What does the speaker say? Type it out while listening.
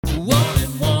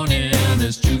Warning, warning,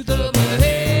 there's truth up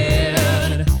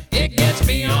ahead. It gets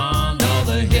beyond all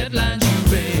the headlines you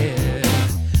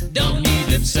read. Don't need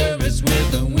lip service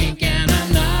with a wink and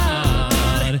a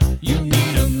nod. You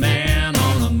need a man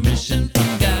on a mission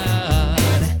from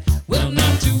God. Well,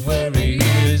 not to worry,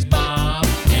 here's Bob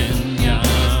in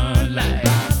your life.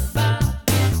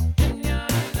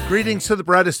 Greetings to the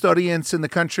brightest audience in the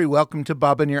country. Welcome to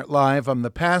Bob and Yurt Live. I'm the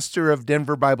pastor of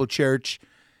Denver Bible Church.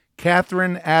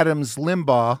 Catherine Adams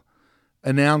Limbaugh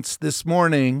announced this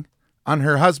morning on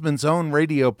her husband's own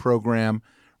radio program,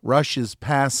 Rush's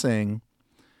passing.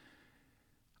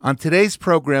 On today's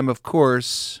program, of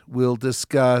course, we'll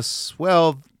discuss,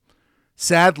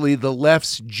 sadly, the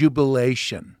left's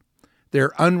jubilation,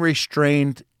 their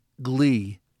unrestrained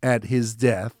glee at his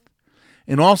death,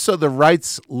 and also the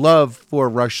right's love for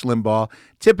Rush Limbaugh.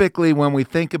 Typically, when we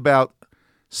think about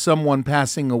someone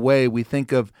passing away, we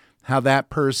think of how that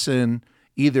person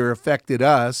either affected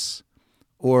us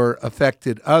or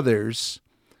affected others.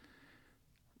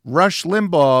 Rush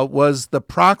Limbaugh was the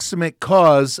proximate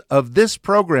cause of this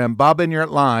program, Bob and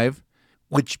Yurt Live,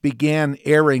 which began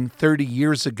airing 30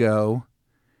 years ago.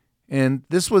 And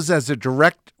this was as a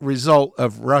direct result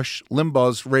of Rush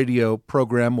Limbaugh's radio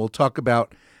program. We'll talk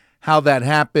about how that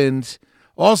happened.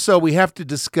 Also, we have to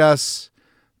discuss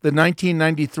the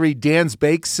 1993 Dan's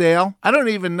Bake Sale. I don't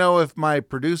even know if my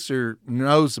producer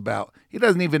knows about. He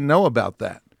doesn't even know about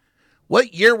that.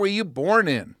 What year were you born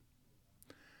in?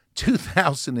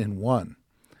 2001.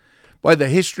 Boy, the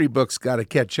history books got to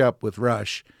catch up with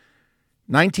Rush.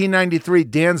 1993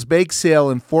 Dan's Bake Sale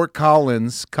in Fort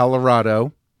Collins,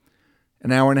 Colorado,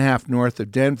 an hour and a half north of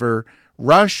Denver.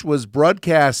 Rush was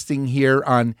broadcasting here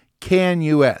on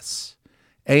KNUS,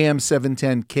 AM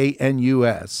 710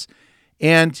 KNUS.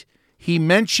 And he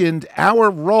mentioned our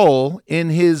role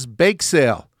in his bake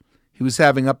sale he was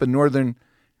having up in northern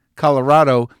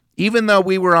Colorado, even though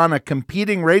we were on a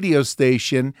competing radio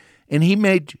station, and he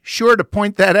made sure to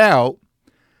point that out.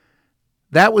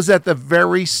 That was at the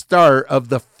very start of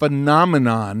the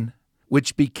phenomenon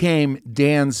which became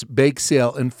Dan's Bake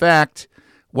Sale. In fact,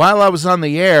 while I was on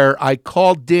the air, I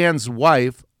called Dan's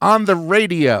wife on the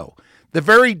radio the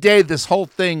very day this whole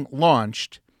thing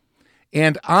launched.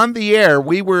 And on the air,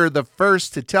 we were the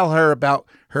first to tell her about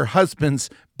her husband's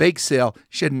bake sale.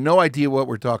 She had no idea what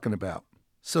we're talking about.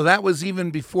 So that was even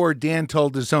before Dan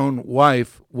told his own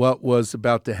wife what was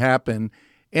about to happen.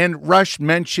 And Rush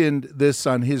mentioned this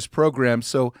on his program.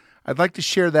 So I'd like to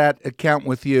share that account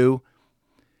with you.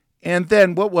 And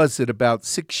then, what was it, about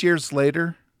 6 years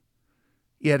later?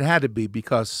 Yeah, it had to be,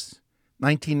 because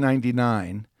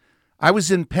 1999, I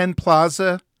was in Penn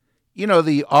Plaza,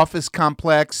 the office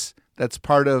complex that's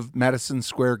part of Madison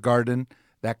Square Garden,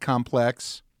 that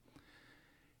complex.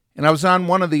 And I was on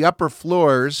one of the upper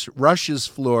floors, Rush's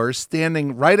floor,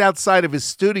 standing right outside of his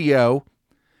studio,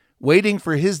 waiting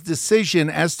for his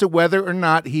decision as to whether or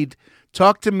not he'd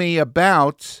talk to me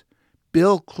about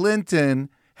Bill Clinton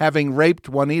having raped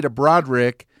Juanita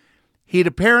Broaddrick. He'd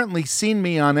apparently seen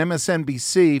me on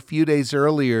MSNBC a few days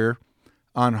earlier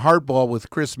on Hardball with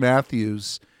Chris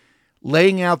Matthews,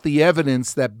 laying out the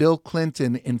evidence that Bill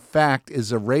Clinton, in fact,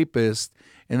 is a rapist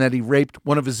and that he raped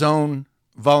one of his own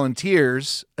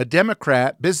volunteers, a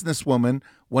Democrat businesswoman,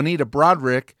 Juanita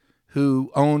Broaddrick, who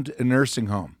owned a nursing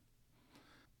home.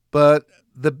 But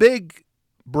the big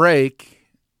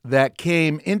break that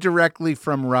came indirectly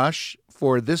from Rush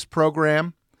for this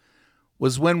program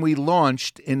was when we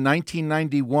launched in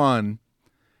 1991,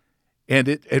 and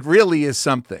it really is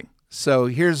something. So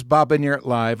here's Bob and Yurt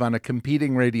Live on a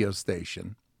competing radio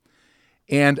station.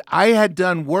 And I had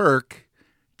done work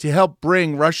to help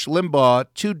bring Rush Limbaugh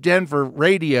to Denver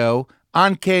radio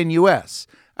on KNUS.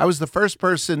 I was the first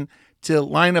person to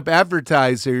line up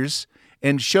advertisers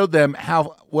and show them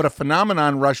what a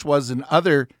phenomenon Rush was in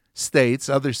other states,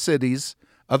 other cities,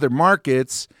 other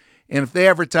markets. And if they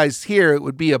advertised here, it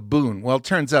would be a boon. Well, it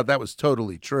turns out that was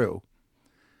totally true.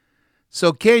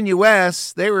 So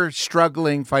KNUS, they were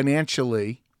struggling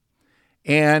financially,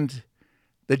 and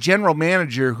the general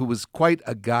manager, who was quite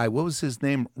a guy, what was his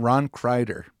name? Ron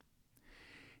Kreider.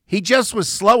 He just was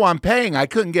slow on paying. I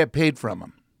couldn't get paid from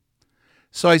him.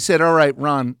 So I said, all right,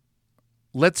 Ron,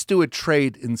 let's do a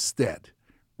trade instead.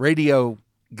 Radio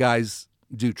guys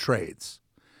do trades.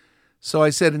 So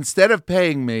I said, instead of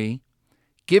paying me,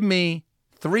 give me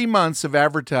 3 months of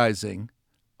advertising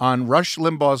on Rush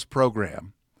Limbaugh's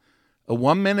program, a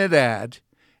 1-minute ad,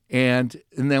 and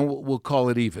then we'll call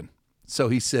it even. So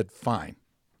he said, fine.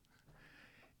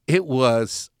 It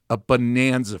was a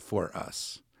bonanza for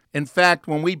us. In fact,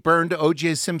 when we burned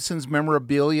O.J. Simpson's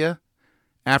memorabilia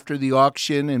after the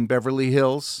auction in Beverly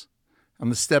Hills, on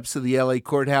the steps of the LA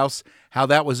courthouse, how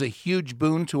that was a huge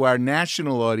boon to our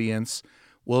national audience.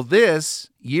 Well,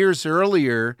 years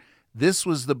earlier, this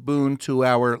was the boon to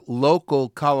our local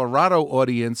Colorado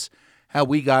audience, how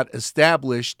we got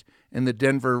established in the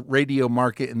Denver radio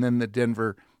market and then the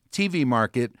Denver TV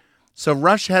market. So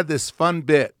Rush had this fun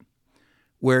bit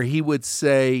where he would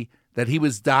say that he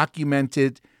was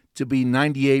documented to be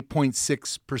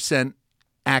 98.6%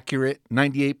 accurate,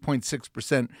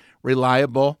 98.6%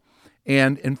 reliable.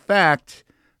 And in fact,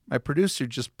 my producer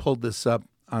just pulled this up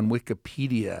on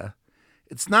Wikipedia.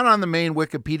 It's not on the main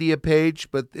Wikipedia page,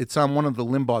 but it's on one of the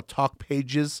Limbaugh Talk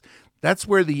pages. That's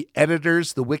where the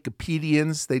editors, the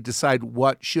Wikipedians, they decide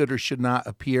what should or should not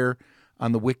appear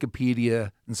on the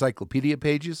Wikipedia encyclopedia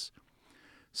pages.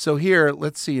 So here,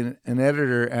 let's see, an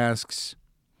editor asks,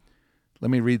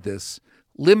 let me read this.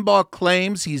 Limbaugh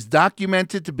claims he's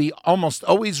documented to be almost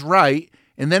always right,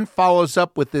 and then follows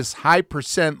up with this high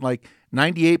percent like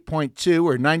 98.2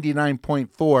 or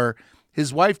 99.4.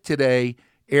 His wife today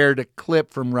aired a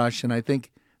clip from Rush, and I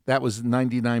think that was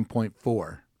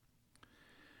 99.4.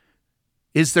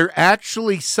 Is there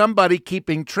actually somebody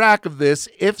keeping track of this?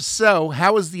 If so,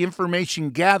 how is the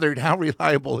information gathered? How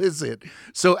reliable is it?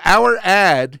 So our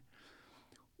ad,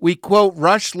 we quote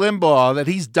Rush Limbaugh that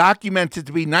he's documented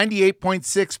to be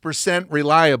 98.6%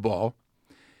 reliable.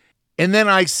 And then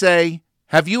I say,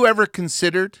 have you ever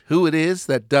considered who it is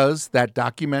that does that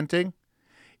documenting?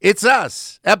 It's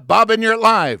us at Bob and You're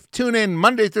Live. Tune in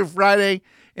Monday through Friday,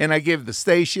 and I give the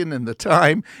station and the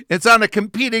time. It's on a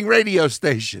competing radio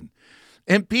station.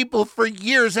 And people for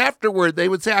years afterward, they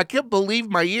would say, I can't believe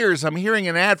my ears. I'm hearing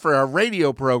an ad for a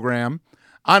radio program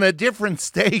on a different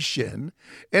station.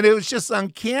 And it was just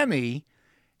uncanny.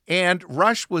 And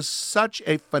Rush was such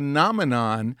a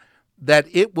phenomenon that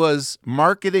it was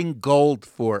marketing gold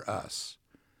for us.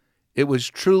 It was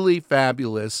truly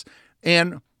fabulous.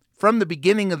 And from the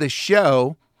beginning of the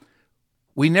show,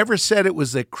 we never said it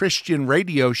was a Christian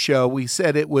radio show. We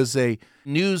said it was a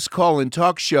news call and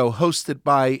talk show hosted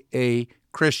by a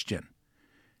Christian.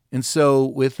 And so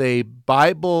with a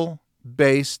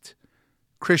Bible-based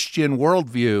Christian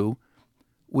worldview,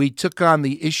 we took on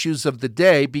the issues of the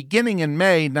day beginning in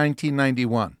May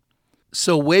 1991.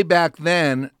 So way back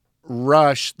then,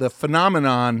 Rush, the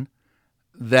phenomenon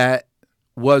that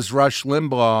was Rush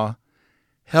Limbaugh,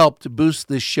 helped boost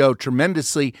this show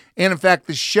tremendously. And in fact,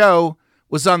 the show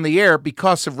was on the air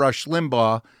because of Rush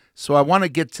Limbaugh. So I want to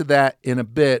get to that in a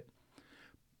bit.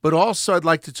 But also I'd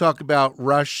like to talk about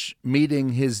Rush meeting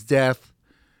his death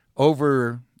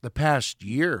over the past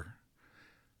year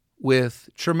with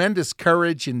tremendous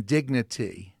courage and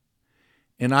dignity.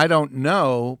 And I don't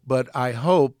know, but I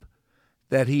hope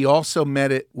that he also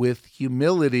met it with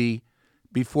humility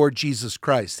before Jesus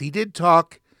Christ. He did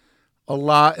talk a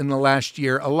lot in the last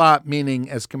year, a lot meaning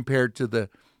as compared to the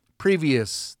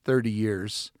previous 30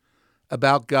 years,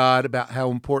 about God, about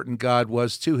how important God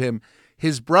was to him.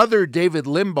 His brother, David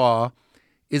Limbaugh,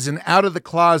 is an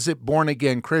out-of-the-closet,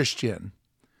 born-again Christian,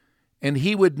 and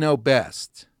he would know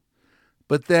best.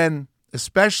 But then,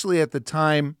 especially at the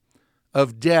time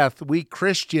of death, we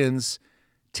Christians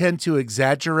tend to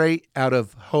exaggerate out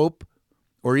of hope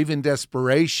or even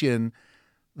desperation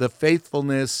the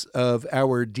faithfulness of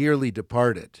our dearly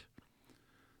departed.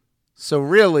 So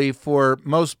really, for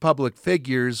most public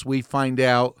figures, we find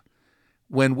out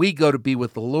when we go to be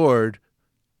with the Lord,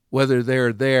 whether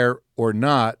they're there or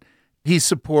not. He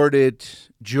supported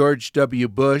George W.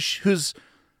 Bush, who's,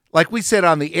 like we said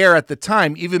on the air at the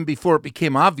time, even before it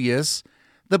became obvious,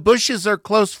 the Bushes are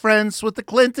close friends with the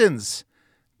Clintons.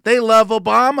 They love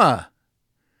Obama.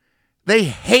 They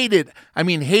hate it. I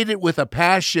mean, hate it with a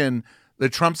passion. The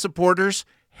Trump supporters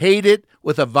hate it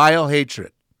with a vile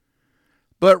hatred.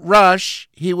 But Rush,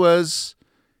 he was,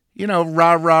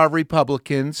 rah-rah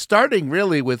Republican, starting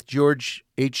really with George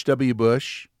H.W.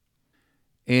 Bush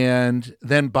and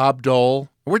then Bob Dole.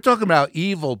 We're talking about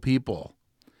evil people.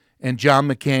 And John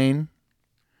McCain.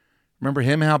 Remember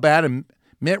him, how bad? And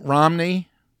Mitt Romney.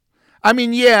 I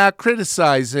mean, yeah,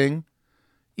 criticizing.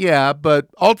 Yeah, but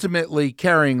ultimately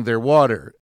carrying their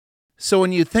water. So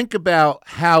when you think about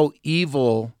how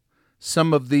evil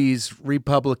some of these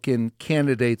Republican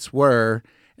candidates were,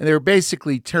 and they were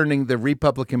basically turning the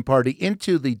Republican Party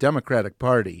into the Democratic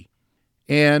Party.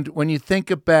 And when you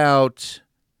think about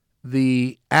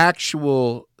the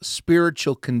actual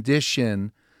spiritual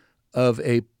condition of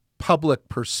a public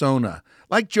persona,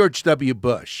 like George W.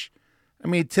 Bush. I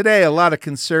mean, today, a lot of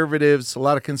conservative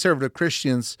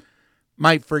Christians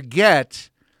might forget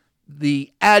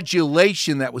the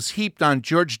adulation that was heaped on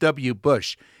George W.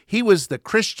 Bush. He was the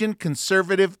Christian,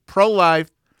 conservative, pro-life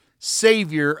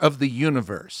savior of the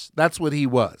universe. That's what he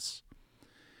was.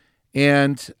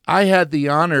 And I had the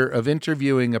honor of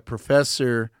interviewing a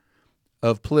professor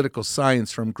of political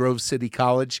science from Grove City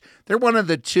College. They're one of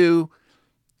the two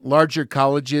larger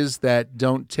colleges that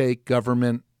don't take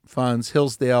government funds.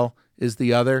 Hillsdale is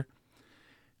the other.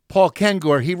 Paul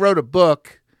Kengor, he wrote a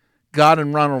book, God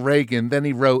and Ronald Reagan. Then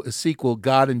he wrote a sequel,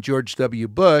 God and George W.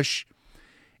 Bush.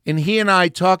 And he and I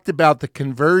talked about the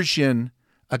conversion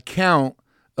account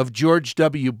of George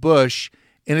W. Bush,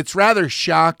 and it's rather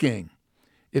shocking.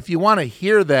 If you want to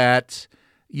hear that,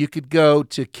 you could go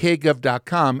to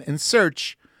kgov.com and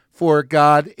search for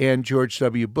God and George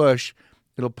W. Bush.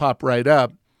 It'll pop right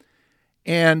up.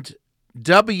 And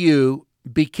W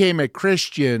became a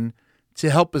Christian to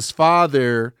help his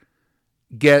father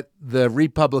get the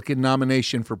Republican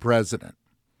nomination for president.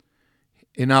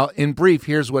 And in brief,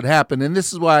 here's what happened. And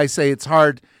this is why I say it's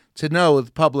hard to know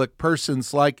with public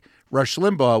persons like Rush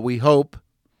Limbaugh. We hope,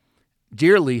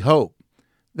 dearly hope,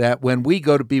 that when we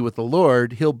go to be with the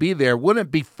Lord, he'll be there. Wouldn't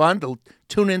it be fun to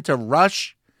tune into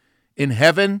Rush in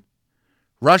heaven?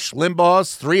 Rush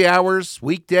Limbaugh's 3 hours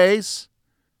weekdays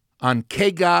on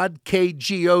KGOD,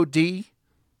 KGOD.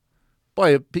 Boy,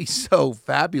 it'd be so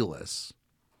fabulous.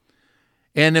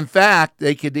 And in fact,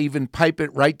 they could even pipe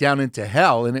it right down into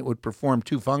hell, and it would perform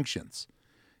two functions.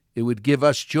 It would give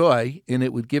us joy, and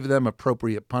it would give them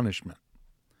appropriate punishment.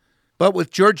 But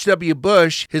with George W.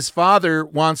 Bush, his father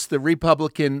wants the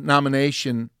Republican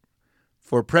nomination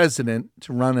for president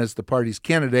to run as the party's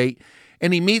candidate,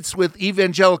 and he meets with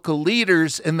evangelical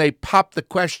leaders, and they pop the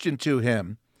question to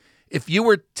him, if you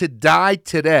were to die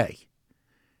today,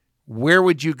 where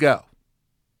would you go?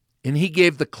 And he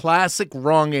gave the classic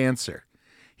wrong answer.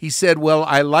 He said, well,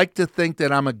 I like to think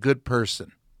that I'm a good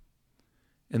person.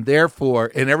 And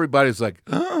therefore, and everybody's like,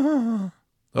 oh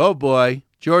boy,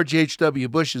 George H.W.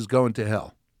 Bush is going to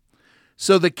hell.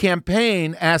 So the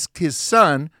campaign asked his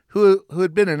son, who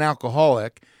had been an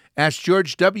alcoholic, asked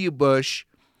George W. Bush,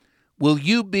 will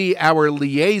you be our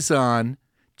liaison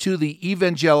to the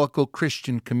evangelical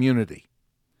Christian community?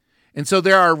 And so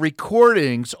there are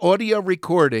recordings, audio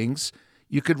recordings,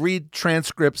 you could read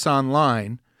transcripts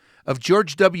online, of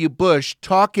George W. Bush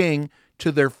talking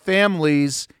to their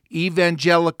family's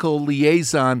evangelical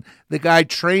liaison, the guy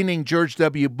training George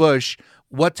W. Bush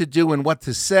what to do and what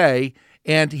to say.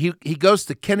 And he goes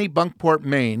to Kennebunkport,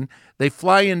 Maine. They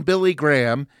fly in Billy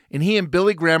Graham, and he and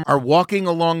Billy Graham are walking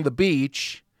along the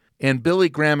beach, and Billy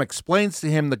Graham explains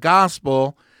to him the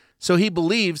gospel, so he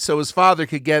believes so his father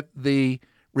could get the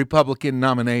Republican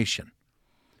nomination.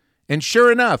 And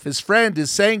sure enough, his friend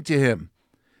is saying to him,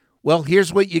 well,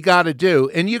 here's what you got to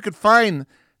do. And you could find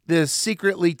the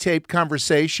secretly taped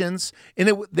conversations,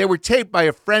 and they were taped by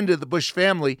a friend of the Bush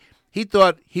family. He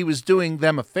thought he was doing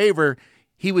them a favor.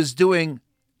 He was doing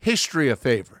history a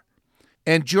favor.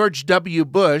 And George W.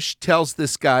 Bush tells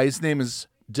this guy, his name is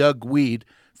Doug Weed,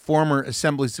 former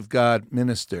Assemblies of God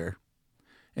minister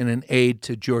and an aide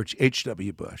to George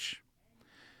H.W. Bush.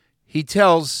 He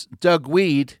tells Doug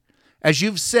Weed, as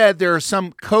you've said, there are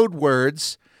some code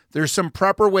words, there are some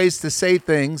proper ways to say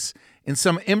things and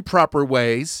some improper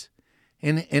ways.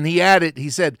 And he added, he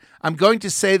said, I'm going to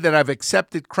say that I've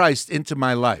accepted Christ into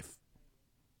my life.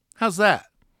 How's that?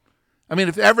 I mean,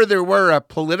 if ever there were a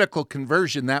political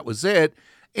conversion, that was it.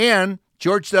 And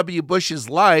George W. Bush's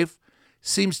life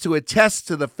seems to attest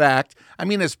to the fact, I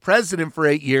mean, as president for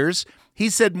 8 years, he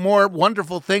said more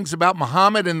wonderful things about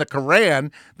Muhammad and the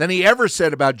Quran than he ever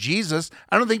said about Jesus.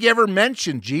 I don't think he ever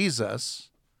mentioned Jesus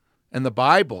and the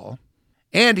Bible.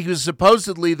 And he was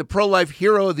supposedly the pro-life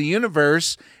hero of the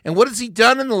universe. And what has he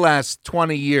done in the last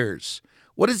 20 years?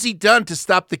 What has he done to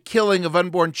stop the killing of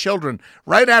unborn children?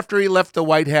 Right after he left the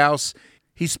White House,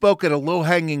 he spoke at a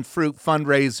low-hanging fruit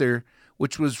fundraiser,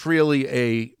 which was really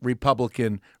a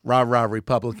Republican, rah-rah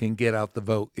Republican,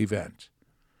 get-out-the-vote event.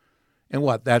 And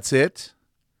what, that's it?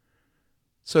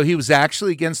 So he was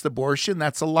actually against abortion?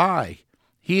 That's a lie.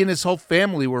 He and his whole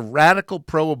family were radical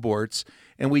pro-aborts,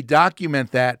 and we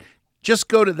document that. Just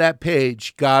go to that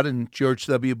page, God and George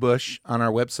W. Bush, on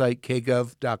our website,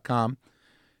 kgov.com,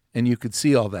 and you could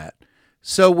see all that.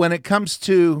 So when it comes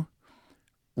to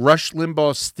Rush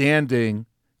Limbaugh standing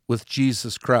with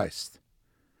Jesus Christ,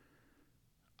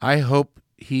 I hope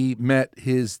he met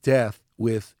his death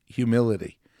with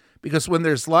humility. Because when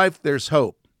there's life, there's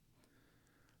hope.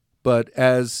 But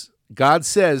as God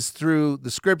says through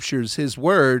the scriptures, his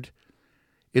word,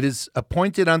 it is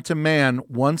appointed unto man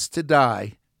once to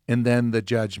die, and then the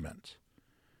judgment.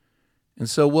 And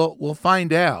so we'll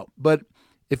find out. But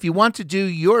if you want to do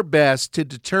your best to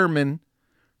determine,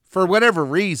 for whatever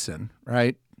reason,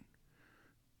 right,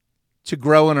 to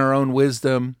grow in our own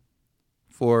wisdom,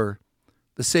 for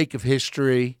the sake of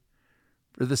history,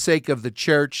 for the sake of the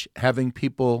church, having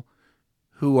people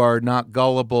who are not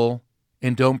gullible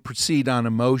and don't proceed on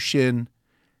emotion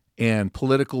and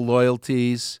political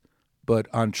loyalties, but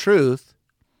on truth.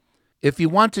 If you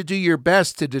want to do your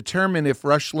best to determine if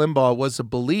Rush Limbaugh was a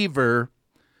believer,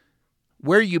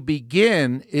 where you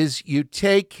begin is you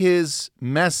take his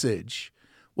message,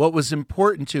 what was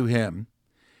important to him,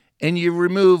 and you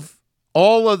remove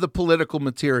all of the political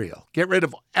material. Get rid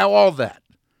of all that.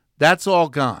 That's all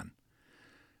gone.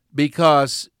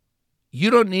 Because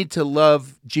you don't need to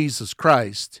love Jesus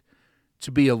Christ to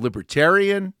be a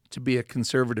libertarian, to be a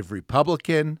conservative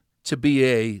Republican, to be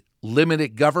a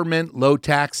limited government, low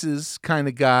taxes kind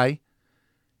of guy.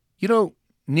 You don't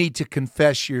need to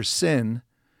confess your sin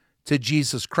to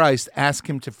Jesus Christ, ask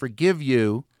him to forgive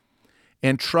you,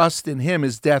 and trust in him,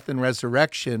 his death and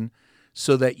resurrection,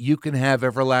 so that you can have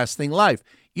everlasting life.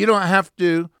 You don't have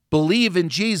to believe in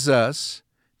Jesus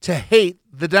to hate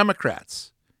the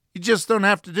Democrats. You just don't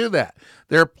have to do that.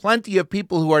 There are plenty of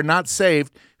people who are not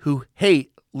saved who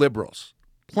hate liberals.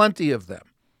 Plenty of them.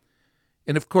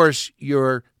 And of course,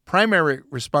 your primary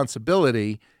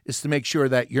responsibility is to make sure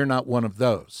that you're not one of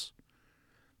those.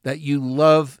 That you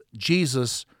love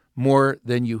Jesus more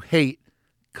than you hate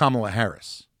Kamala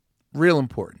Harris. Real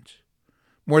important.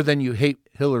 More than you hate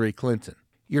Hillary Clinton.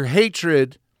 Your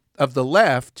hatred of the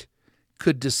left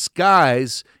could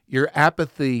disguise your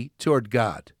apathy toward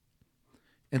God.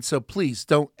 And so please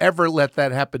don't ever let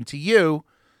that happen to you,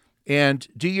 and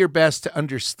do your best to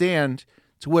understand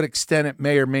to what extent it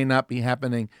may or may not be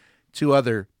happening to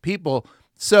other people.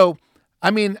 So,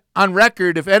 I mean, on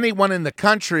record, if anyone in the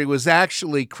country was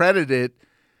actually credited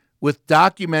with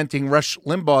documenting Rush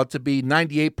Limbaugh to be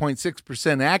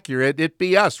 98.6% accurate, it'd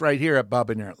be us right here at Bob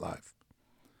and Eric Live.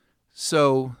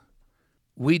 So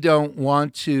we don't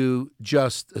want to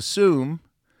just assume,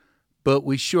 but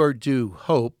we sure do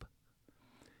hope.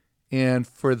 And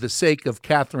for the sake of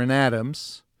Catherine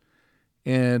Adams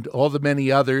and all the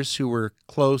many others who were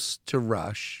close to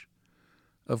Rush,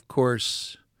 of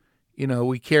course,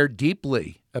 we care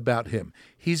deeply about him.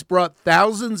 He's brought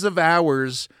thousands of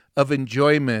hours of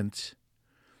enjoyment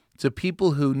to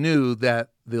people who knew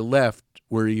that the left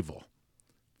were evil.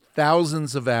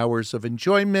 Thousands of hours of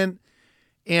enjoyment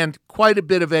and quite a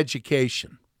bit of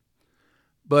education.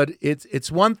 But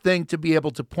it's one thing to be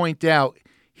able to point out,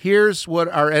 here's what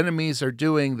our enemies are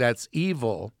doing that's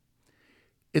evil.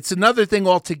 It's another thing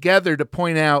altogether to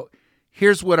point out,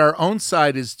 here's what our own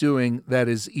side is doing that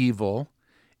is evil,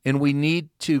 and we need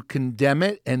to condemn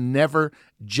it and never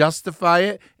justify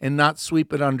it and not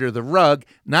sweep it under the rug,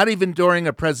 not even during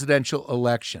a presidential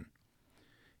election.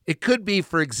 It could be,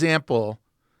 for example,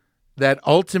 that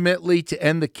ultimately to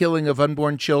end the killing of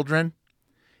unborn children,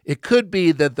 it could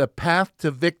be that the path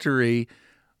to victory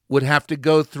would have to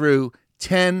go through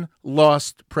 10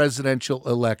 lost presidential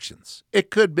elections.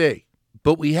 It could be.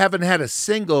 But we haven't had a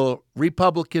single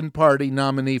Republican Party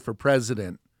nominee for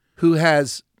president who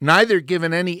has neither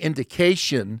given any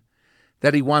indication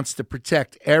that he wants to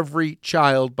protect every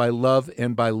child by love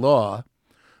and by law,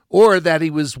 or that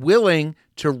he was willing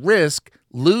to risk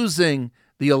losing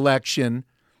the election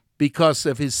because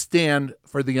of his stand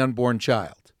for the unborn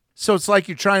child. So it's like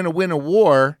you're trying to win a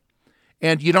war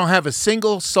and you don't have a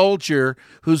single soldier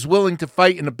who's willing to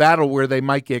fight in a battle where they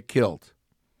might get killed.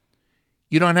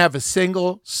 You don't have a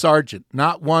single sergeant,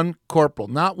 not one corporal,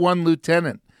 not one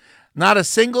lieutenant, not a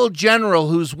single general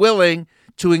who's willing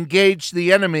to engage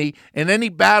the enemy in any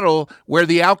battle where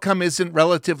the outcome isn't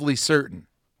relatively certain.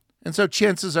 And so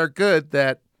chances are good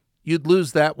that you'd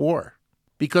lose that war.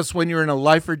 Because when you're in a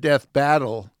life or death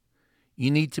battle,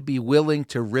 you need to be willing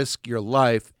to risk your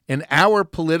life. And our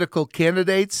political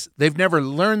candidates, they've never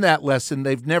learned that lesson.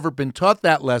 They've never been taught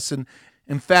that lesson.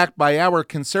 In fact, by our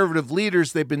conservative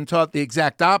leaders, they've been taught the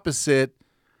exact opposite,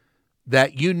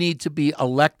 that you need to be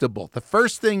electable. The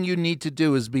first thing you need to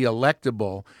do is be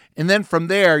electable. And then from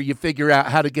there, you figure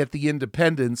out how to get the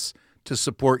independents to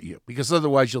support you, because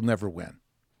otherwise you'll never win.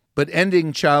 But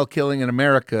ending child killing in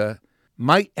America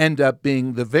might end up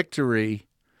being the victory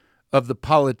of the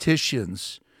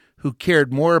politicians who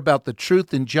cared more about the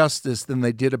truth and justice than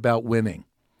they did about winning.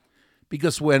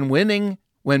 Because when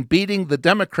beating the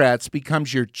Democrats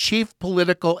becomes your chief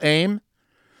political aim,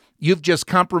 you've just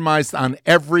compromised on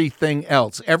everything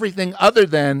else, everything other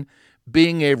than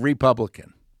being a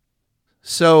Republican.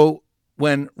 So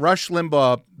when Rush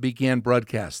Limbaugh began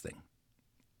broadcasting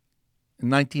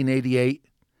in 1988,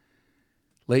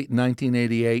 late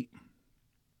 1988,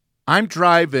 I'm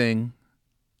driving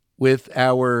with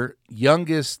our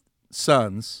youngest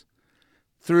sons,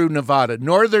 through Nevada,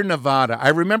 northern Nevada. I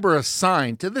remember a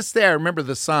sign. To this day, I remember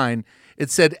the sign. It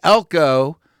said,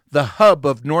 Elko, the hub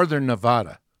of northern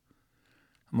Nevada.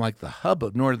 I'm like, the hub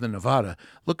of northern Nevada?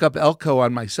 Look up Elko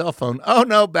on my cell phone. Oh,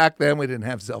 no, back then we didn't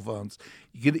have cell phones.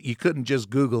 You couldn't just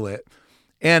Google it.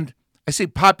 And I see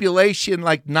population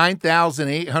like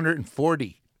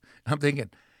 9,840. I'm thinking,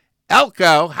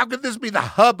 Elko, how could this be the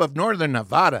hub of northern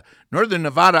Nevada? Northern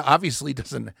Nevada obviously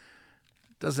doesn't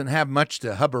have much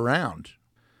to hub around.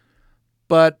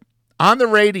 But on the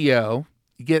radio,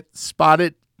 you get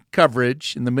spotted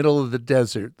coverage in the middle of the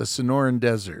desert, the Sonoran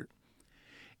Desert.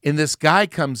 And this guy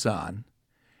comes on,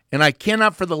 and I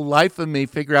cannot for the life of me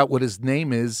figure out what his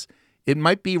name is. It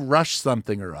might be Rush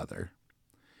something or other.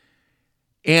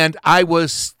 And I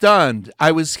was stunned.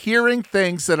 I was hearing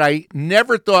things that I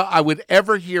never thought I would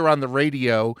ever hear on the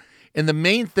radio. And the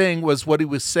main thing was what he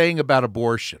was saying about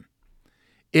abortion.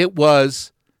 It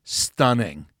was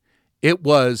stunning. It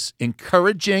was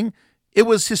encouraging. It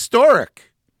was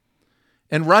historic.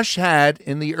 And Rush had,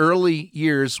 in the early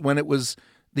years, when it was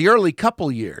the early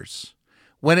couple years,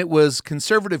 when it was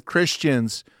conservative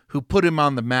Christians who put him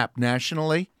on the map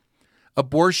nationally,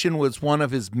 abortion was one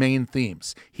of his main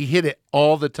themes. He hit it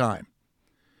all the time.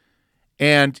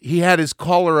 And he had his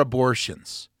caller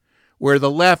abortions, where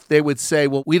the left, they would say,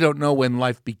 well, we don't know when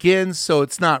life begins, so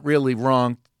it's not really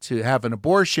wrong to have an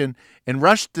abortion. And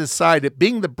Rush decided,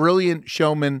 being the brilliant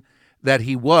showman that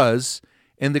he was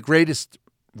and the greatest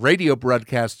radio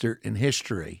broadcaster in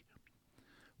history,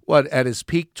 at his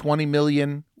peak, 20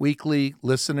 million weekly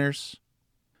listeners?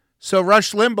 So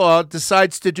Rush Limbaugh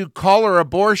decides to do caller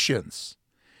abortions.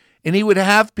 And he would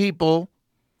have people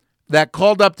that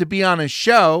called up to be on his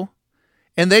show,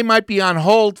 and they might be on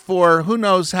hold for who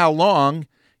knows how long,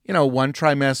 1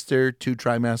 trimester, 2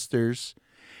 trimesters.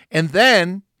 And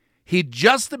then he'd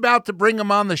just about to bring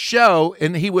them on the show,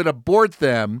 and he would abort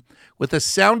them with a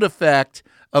sound effect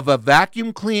of a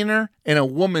vacuum cleaner and a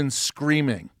woman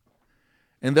screaming.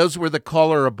 And those were the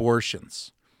caller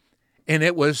abortions. And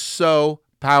it was so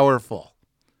powerful.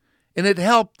 And it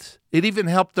even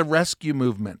helped the rescue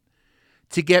movement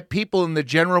to get people in the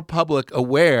general public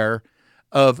aware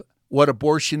of what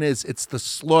abortion is. It's the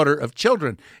slaughter of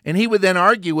children. And he would then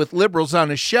argue with liberals on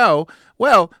his show,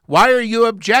 well, why are you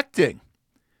objecting?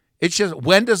 It's just,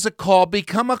 when does a call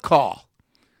become a call?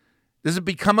 Does it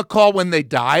become a call when they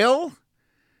dial?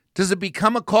 Does it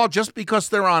become a call just because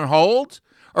they're on hold?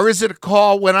 Or is it a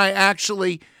call when I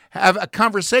actually have a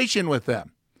conversation with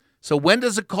them? So when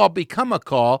does a call become a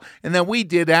call? And then we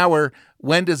did our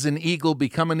when does an eagle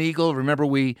become an eagle? Remember,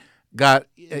 we got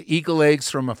eagle eggs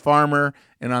from a farmer,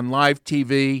 and on live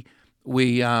TV,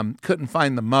 we couldn't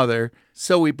find the mother.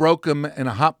 So we broke them in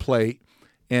a hot plate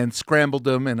and scrambled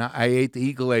them, and I ate the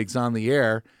eagle eggs on the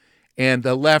air. And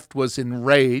the left was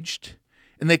enraged,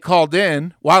 and they called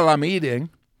in while I'm eating.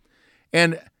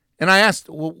 And I asked,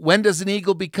 well, when does an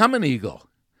eagle become an eagle?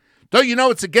 Don't you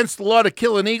know it's against the law to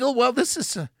kill an eagle? Well, this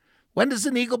is when does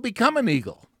an eagle become an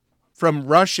eagle? From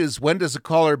Rush's When Does a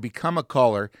Caller Become a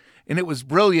Caller? And it was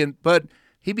brilliant, but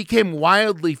he became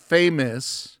wildly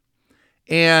famous,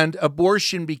 and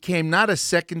abortion became not a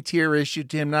second-tier issue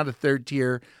to him, not a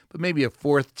third-tier, but maybe a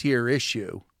fourth-tier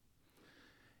issue.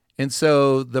 And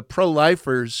so the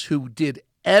pro-lifers who did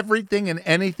everything and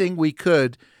anything we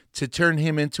could to turn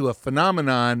him into a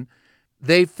phenomenon,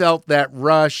 they felt that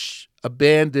Rush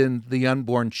abandoned the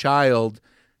unborn child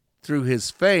through his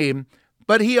fame,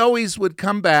 but he always would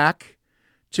come back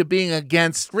to being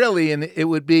against, really, and it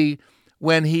would be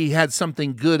when he had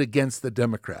something good against the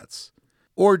Democrats,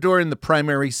 or during the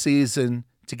primary season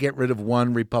to get rid of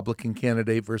one Republican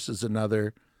candidate versus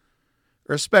another,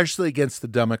 or especially against the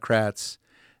Democrats.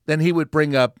 Then he would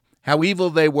bring up how evil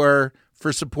they were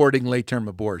for supporting late-term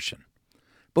abortion.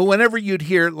 But whenever you'd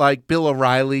hear like Bill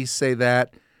O'Reilly say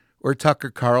that, or Tucker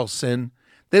Carlson,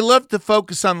 they loved to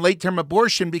focus on late-term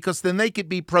abortion because then they could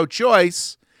be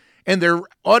pro-choice and their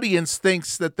audience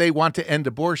thinks that they want to end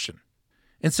abortion.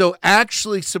 And so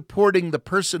actually supporting the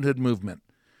personhood movement,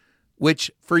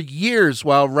 which for years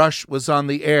while Rush was on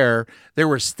the air, there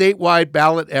were statewide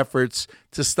ballot efforts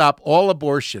to stop all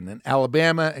abortion in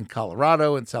Alabama and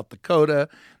Colorado and South Dakota,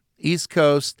 East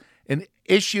Coast, and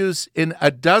issues in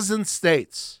a dozen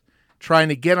states trying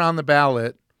to get on the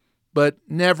ballot, but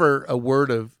never a word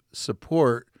of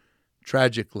support,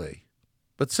 tragically.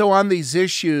 But so on these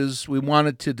issues, we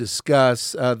wanted to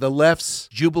discuss the left's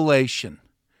jubilation,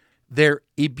 their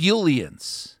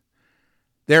ebullience,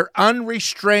 their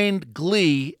unrestrained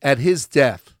glee at his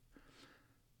death.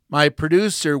 My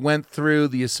producer went through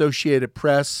the Associated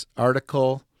Press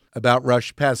article about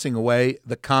Rush passing away,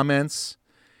 the comments,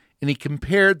 and he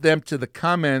compared them to the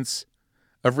comments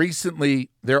of recently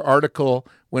their article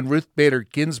when Ruth Bader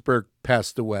Ginsburg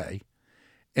passed away.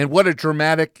 And what a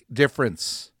dramatic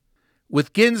difference.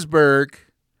 With Ginsburg,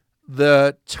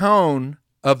 the tone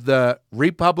of the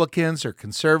Republicans or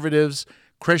conservatives,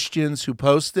 Christians who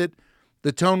posted,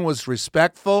 the tone was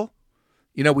respectful.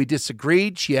 You know, we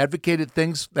disagreed. She advocated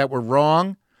things that were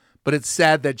wrong, but it's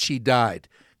sad that she died.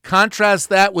 Contrast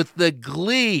that with the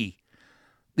glee,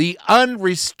 the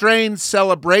unrestrained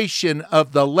celebration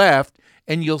of the left,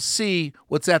 and you'll see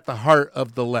what's at the heart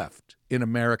of the left in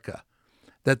America,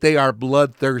 that they are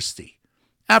bloodthirsty.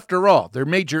 After all, their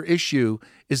major issue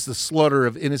is the slaughter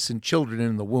of innocent children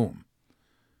in the womb.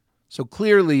 So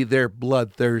clearly they're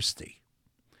bloodthirsty.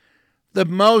 The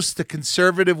most a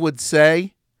conservative would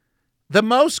say, the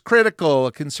most critical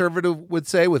a conservative would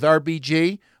say with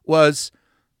RBG was,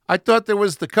 I thought there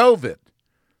was the COVID.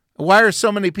 Why are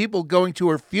so many people going to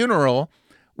her funeral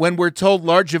when we're told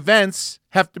large events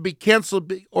have to be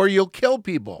canceled or you'll kill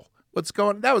people? What's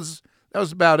going on? That was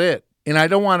about it. And I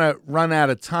don't want to run out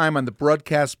of time on the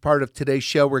broadcast part of today's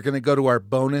show. We're going to go to our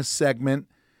bonus segment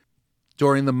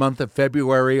during the month of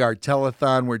February, our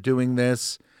telethon. We're doing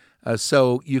this.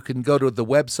 So you can go to the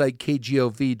website,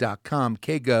 kgov.com,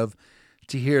 kgov,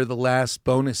 to hear the last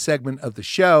bonus segment of the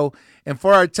show. And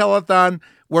for our telethon,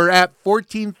 we're at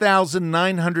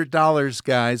 $14,900,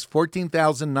 guys,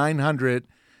 $14,900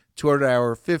 toward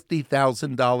our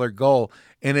 $50,000 goal.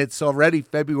 And it's already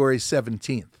February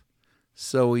 17th.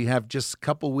 So we have just a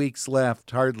couple weeks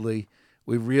left, hardly.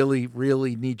 We really,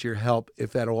 really need your help,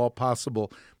 if at all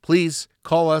possible. Please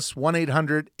call us,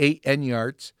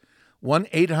 1-800-8-NYARDS,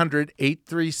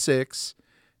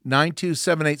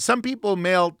 1-800-836-9278. Some people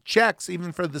mail checks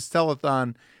even for this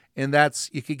telethon, and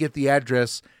you could get the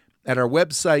address at our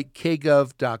website,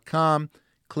 kgov.com.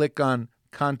 Click on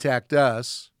Contact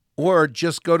Us, or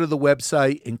just go to the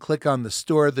website and click on the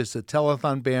store. There's a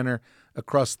telethon banner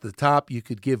across the top. You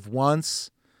could give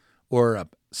once or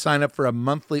sign up for a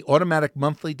automatic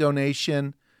monthly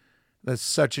donation. That's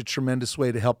such a tremendous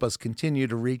way to help us continue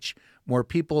to reach more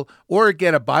people, or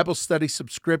get a Bible study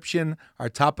subscription, our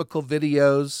topical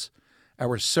videos,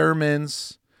 our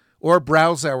sermons, or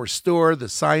browse our store, the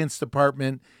science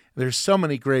department. There's so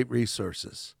many great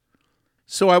resources.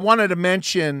 So I wanted to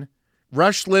mention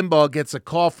Rush Limbaugh gets a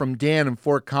call from Dan in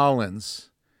Fort Collins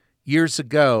years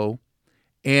ago,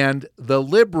 and the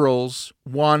liberals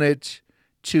wanted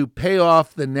to pay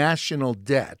off the national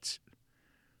debt,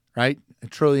 right? $1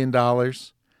 trillion,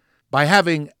 by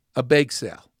having a bake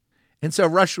sale. And so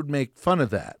Rush would make fun of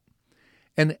that.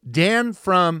 And Dan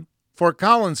from Fort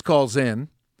Collins calls in,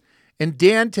 and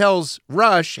Dan tells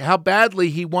Rush how badly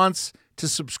he wants to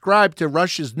subscribe to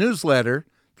Rush's newsletter,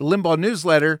 the Limbaugh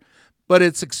newsletter, but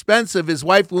it's expensive. His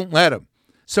wife won't let him.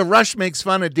 So Rush makes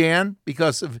fun of Dan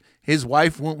because of his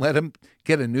wife won't let him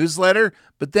get a newsletter.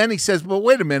 But then he says, well,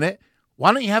 wait a minute.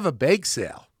 Why don't you have a bake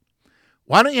sale?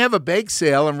 Why don't you have a bake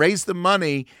sale and raise the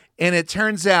money? And it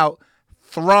turns out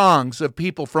throngs of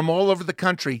people from all over the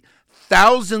country,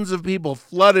 thousands of people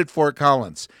flooded Fort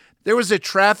Collins. There was a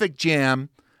traffic jam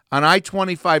on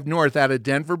I-25 North out of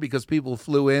Denver because people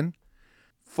flew in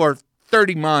for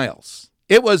 30 miles.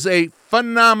 It was a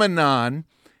phenomenon.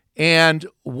 And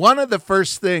one of the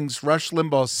first things Rush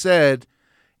Limbaugh said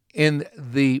in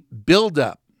the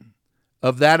buildup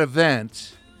of that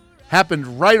event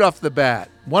happened right off the bat.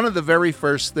 One of the very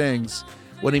first things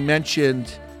when he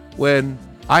mentioned, when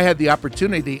I had the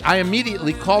opportunity, I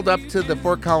immediately called up to the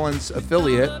Fort Collins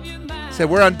affiliate, said,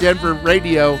 we're on Denver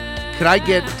radio. Could I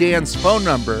get Dan's phone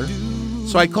number?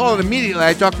 So I called immediately.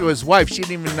 I talked to his wife. She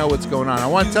didn't even know what's going on. I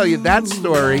want to tell you that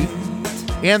story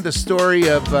and the story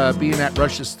of being at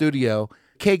Rush's studio,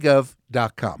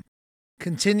 kgov.com.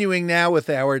 Continuing now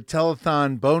with our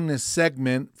telethon bonus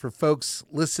segment for folks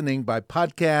listening by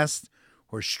podcast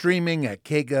or streaming at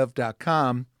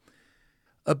kgov.com.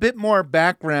 A bit more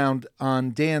background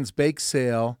on Dan's bake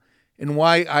sale and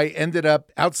why I ended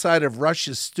up outside of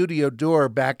Rush's studio door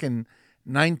back in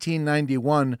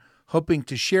 1991, hoping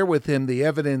to share with him the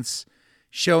evidence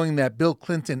showing that Bill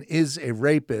Clinton is a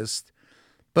rapist.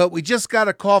 But we just got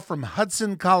a call from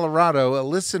Hudson, Colorado, a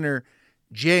listener,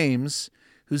 James,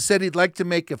 who said he'd like to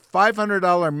make a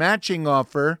 $500 matching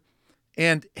offer.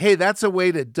 And hey, that's a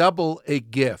way to double a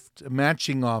gift, a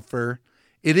matching offer.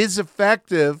 It is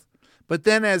effective. But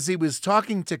then as he was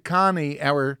talking to Connie,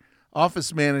 our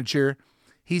office manager,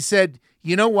 he said,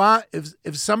 you know what?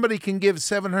 If somebody can give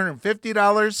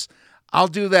 $750, I'll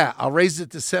do that. I'll raise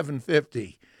it to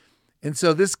 $750. And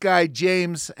so this guy,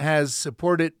 James, has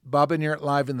supported Bob and Yurt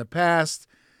Live in the past.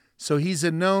 So he's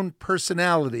a known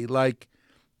personality, like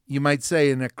you might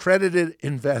say an accredited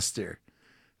investor.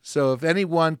 So if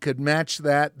anyone could match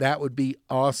that, that would be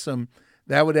awesome.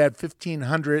 That would add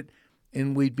 $1,500,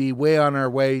 and we'd be way on our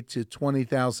way to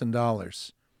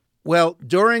 $20,000. Well,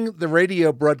 during the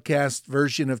radio broadcast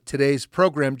version of today's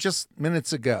program, just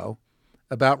minutes ago,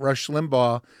 about Rush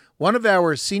Limbaugh, one of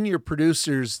our senior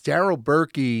producers, Daryl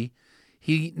Berkey,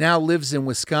 he now lives in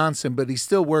Wisconsin, but he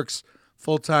still works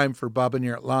full-time for Bob and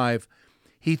Yert Live.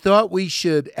 He thought we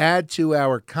should add to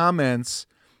our comments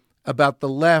about the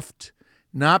left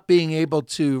not being able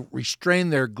to restrain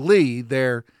their glee,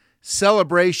 their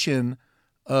celebration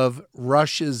of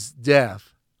Rush's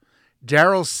death.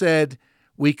 Daryl said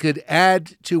we could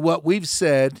add to what we've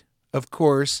said, of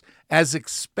course, as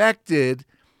expected,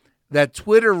 that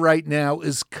Twitter right now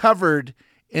is covered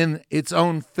in its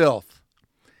own filth.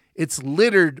 It's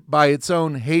littered by its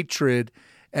own hatred.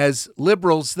 As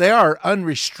liberals, they are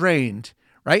unrestrained,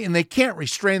 right? And they can't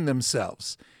restrain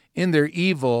themselves in their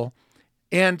evil.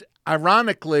 And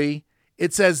ironically,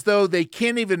 it's as though they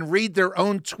can't even read their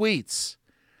own tweets.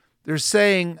 They're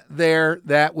saying there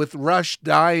that with Rush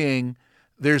dying,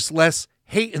 there's less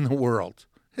hate in the world.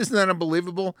 Isn't that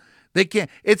unbelievable? They can't.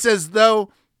 It's as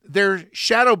though they're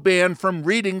shadow banned from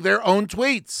reading their own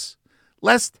tweets.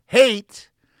 Less hate.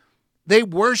 They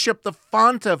worship the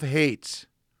font of hate.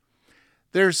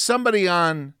 There's somebody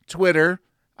on Twitter.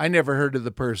 I never heard of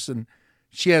the person.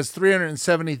 She has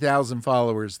 370,000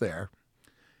 followers there.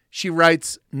 She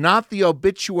writes, "Not the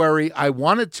obituary I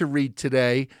wanted to read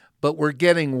today, but we're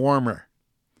getting warmer."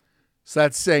 So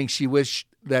that's saying she wished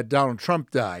that Donald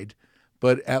Trump died,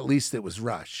 but at least it was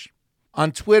Rush.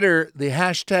 On Twitter, the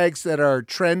hashtags that are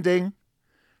trending,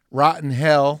 rotten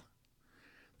hell.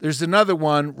 There's another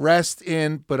one, rest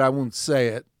in, but I won't say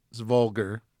it. It's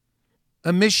vulgar.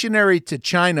 A missionary to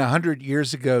China 100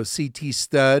 years ago, C.T.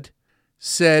 Studd,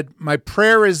 said, "My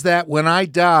prayer is that when I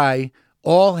die,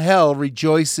 all hell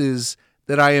rejoices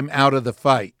that I am out of the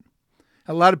fight."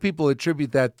 A lot of people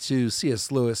attribute that to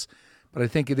C.S. Lewis, but I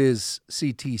think it is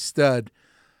C.T. Studd.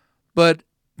 But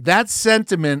that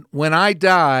sentiment, when I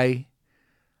die,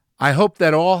 I hope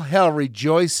that all hell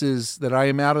rejoices that I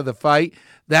am out of the fight.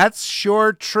 That's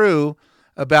sure true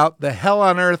about the hell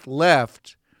on earth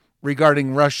left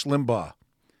regarding Rush Limbaugh.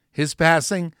 His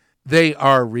passing, they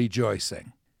are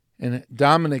rejoicing. And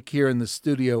Dominic here in the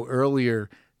studio earlier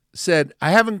said, "I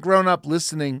haven't grown up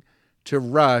listening to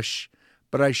Rush,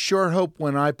 but I sure hope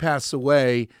when I pass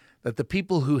away that the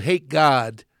people who hate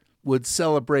God would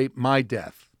celebrate my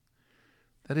death."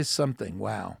 That is something,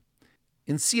 wow.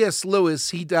 In C.S.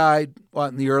 Lewis, he died,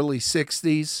 in the early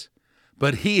 60s,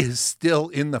 but he is still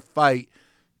in the fight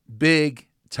big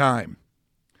time.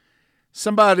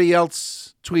 Somebody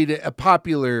else tweeted, a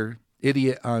popular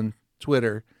idiot on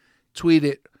Twitter,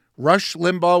 tweeted, "Rush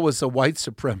Limbaugh was a white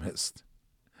supremacist."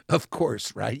 Of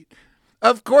course, right?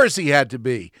 Of course he had to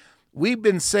be. We've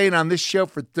been saying on this show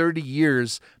for 30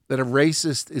 years that a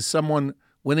racist is someone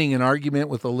winning an argument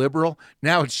with a liberal.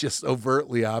 Now it's just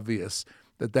overtly obvious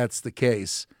that that's the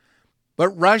case. But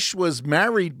Rush was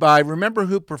married by, remember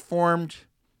who performed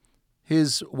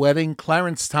his wedding?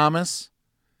 Clarence Thomas.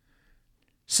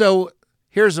 So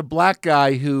here's a black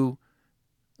guy who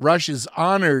Rush is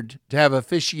honored to have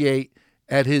officiate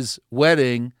at his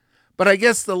wedding. But I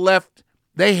guess the left,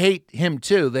 they hate him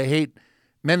too. They hate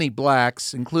many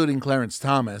blacks, including Clarence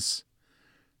Thomas.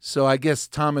 So I guess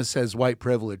Thomas has white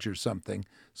privilege or something,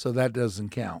 so that doesn't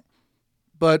count.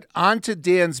 But on to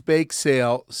Dan's bake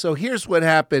sale. So here's what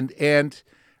happened, and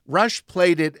Rush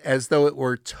played it as though it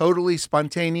were totally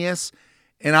spontaneous,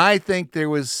 and I think there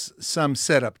was some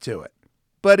setup to it.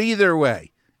 But either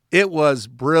way, it was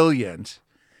brilliant.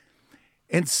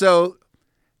 And so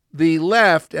the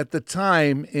left at the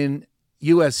time in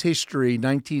U.S. history,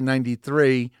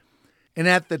 1993, and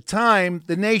at the time,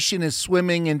 the nation is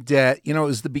swimming in debt. You know, it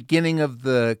was the beginning of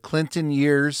the Clinton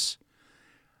years.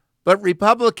 But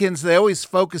Republicans, they always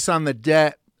focus on the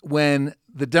debt when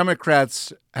the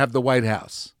Democrats have the White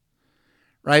House,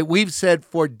 right? We've said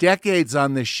for decades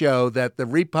on this show that the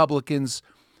Republicans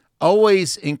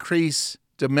always increase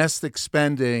domestic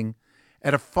spending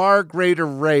at a far greater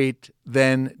rate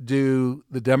than do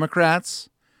the Democrats.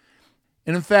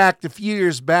 And in fact, a few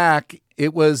years back,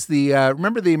 it was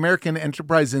remember the American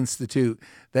Enterprise Institute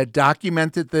that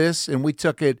documented this, and we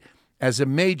took it as a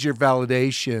major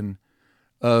validation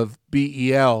of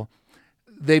BEL.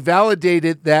 They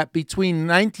validated that between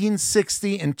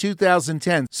 1960 and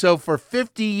 2010, so for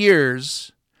 50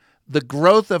 years, the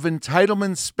growth of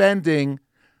entitlement spending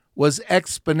was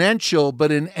exponential,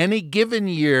 but in any given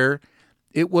year,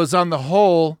 it was on the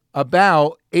whole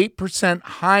about 8%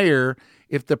 higher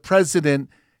if the president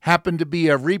happened to be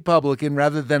a Republican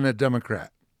rather than a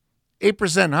Democrat.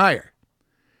 8% higher.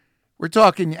 We're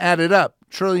talking added up,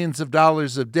 trillions of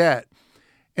dollars of debt.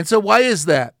 And so why is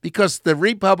that? Because the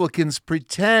Republicans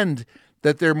pretend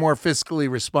that they're more fiscally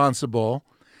responsible.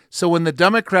 So when the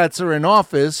Democrats are in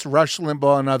office, Rush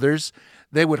Limbaugh and others,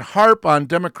 they would harp on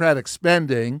Democratic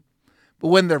spending. But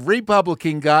when the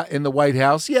Republican got in the White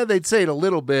House, yeah, they'd say it a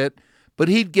little bit, but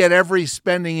he'd get every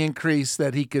spending increase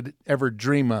that he could ever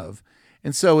dream of.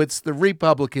 And so it's the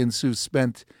Republicans who have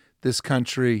spent this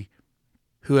country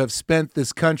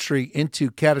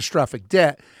into catastrophic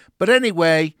debt. But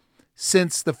anyway,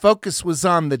 since the focus was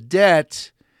on the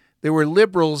debt, there were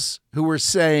liberals who were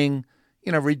saying,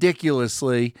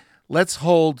 ridiculously, let's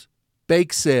hold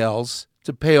bake sales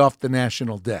to pay off the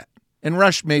national debt. And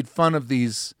Rush made fun of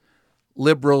these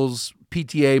liberals,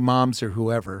 PTA moms or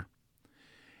whoever.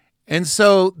 And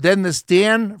so then this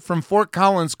Dan from Fort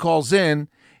Collins calls in,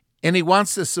 and he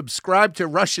wants to subscribe to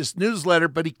Rush's newsletter,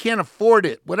 but he can't afford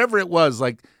it, whatever it was,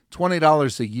 like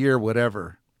 $20 a year,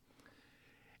 whatever.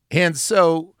 And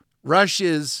so Rush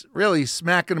is really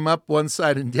smacking him up one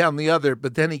side and down the other,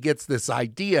 but then he gets this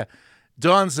idea,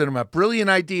 dawns on him, a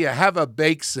brilliant idea, have a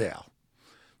bake sale.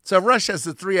 So Rush has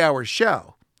a 3-hour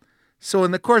show. So in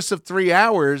the course of 3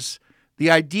 hours, the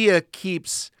idea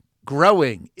keeps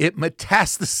growing. It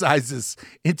metastasizes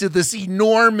into this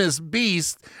enormous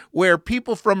beast where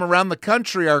people from around the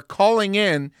country are calling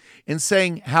in and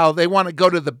saying how they want to go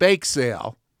to the bake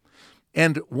sale.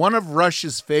 And one of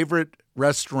Rush's favorite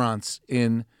restaurants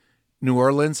in New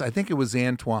Orleans, I think it was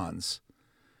Antoine's.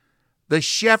 The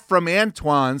chef from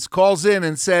Antoine's calls in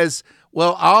and says,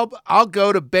 well, I'll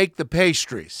go to bake the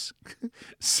pastries.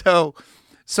 So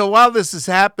while this is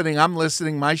happening, I'm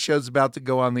listening. My show's about to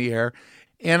go on the air.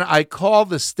 And I call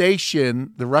the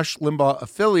station, the Rush Limbaugh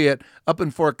affiliate up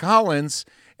in Fort Collins,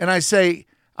 and I say,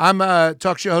 I'm a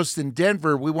talk show host in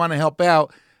Denver. We want to help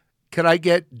out. Could I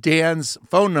get Dan's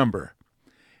phone number?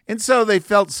 And so they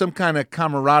felt some kind of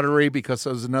camaraderie because I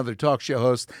was another talk show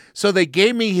host. So they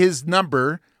gave me his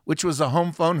number, which was a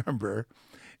home phone number.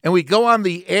 And we go on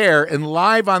the air, and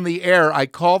live on the air, I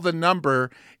call the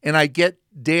number, and I get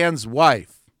Dan's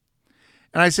wife.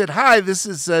 And I said, hi, this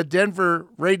is a Denver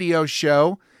radio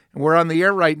show, and we're on the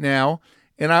air right now.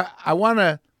 And I want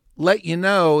to let you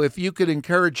know, if you could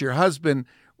encourage your husband,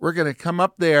 we're going to come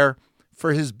up there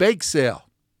for his bake sale.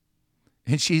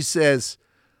 And she says,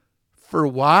 for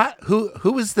what?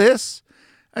 Who is this?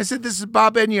 I said, this is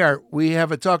Bob Enyart. We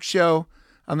have a talk show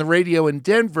on the radio in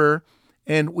Denver,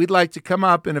 and we'd like to come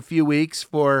up in a few weeks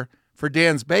for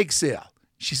Dan's bake sale.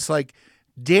 She's like,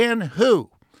 Dan who?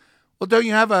 Well, don't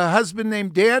you have a husband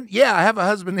named Dan? Yeah, I have a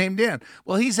husband named Dan.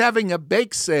 Well, he's having a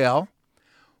bake sale.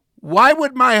 Why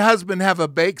would my husband have a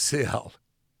bake sale?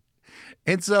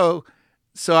 And so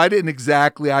I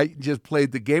I just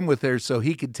played the game with her so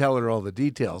he could tell her all the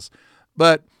details.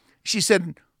 But she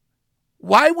said,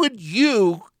 why would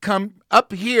you come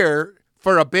up here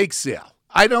for a bake sale?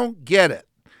 I don't get it.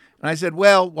 And I said,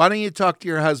 well, why don't you talk to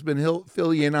your husband? He'll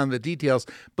fill you in on the details.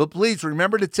 But please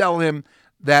remember to tell him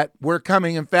that we're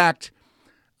coming. In fact,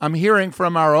 I'm hearing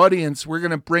from our audience, we're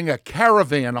going to bring a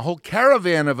caravan, a whole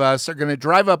caravan of us are going to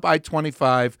drive up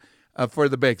I-25 for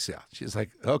the bake sale. She's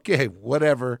like, okay,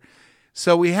 whatever.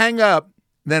 So we hang up.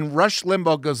 Then Rush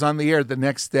Limbaugh goes on the air the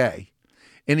next day,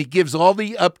 and he gives all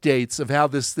the updates of how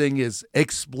this thing is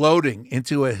exploding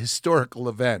into a historical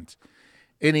event.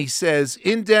 And he says,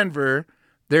 in Denver,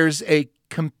 there's a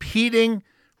competing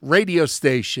radio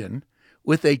station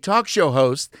with a talk show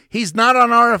host. He's not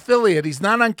on our affiliate. He's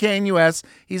not on KNUS.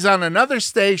 He's on another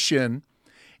station.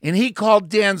 And he called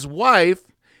Dan's wife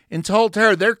and told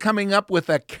her they're coming up with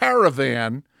a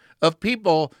caravan of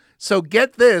people. So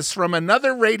get this, from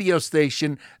another radio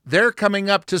station, they're coming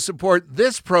up to support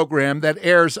this program that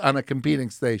airs on a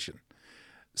competing station.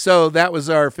 So that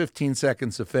was our 15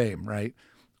 seconds of fame, right,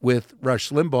 with Rush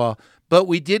Limbaugh. But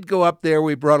we did go up there.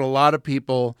 We brought a lot of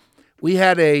people. We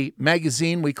had a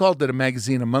magazine. We called it a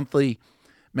magazine, a monthly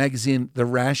magazine, The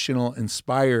Rational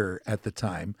Inspirer at the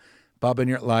time. Bob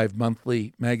Enyart Live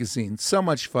monthly magazine. So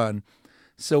much fun.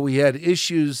 So we had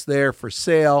issues there for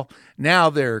sale. Now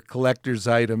they're collector's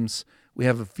items. We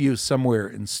have a few somewhere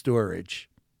in storage.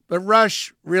 But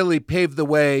Rush really paved the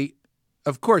way,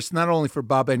 of course, not only for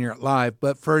Bob Enyart Live,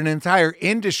 but for an entire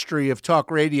industry of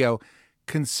talk radio,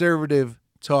 conservative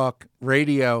talk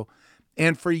radio.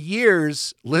 And for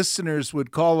years, listeners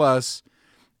would call us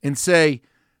and say,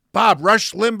 Bob,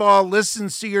 Rush Limbaugh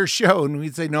listens to your show. And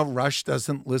we'd say, no, Rush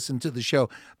doesn't listen to the show.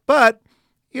 But,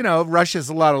 Rush has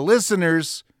a lot of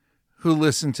listeners who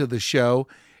listen to the show.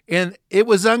 And it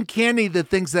was uncanny, the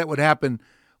things that would happen.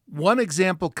 One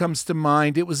example comes to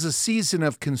mind. It was a season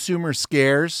of consumer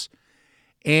scares.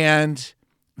 And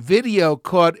video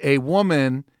caught a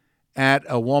woman at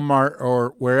a Walmart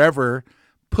or wherever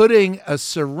putting a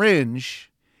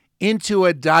syringe into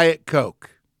a Diet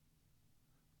Coke.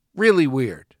 Really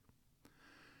weird.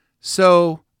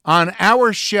 So on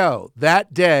our show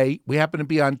that day, we happened to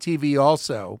be on TV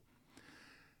also,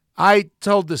 I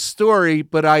told the story,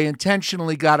 but I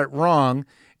intentionally got it wrong,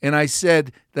 and I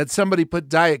said that somebody put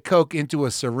Diet Coke into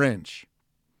a syringe.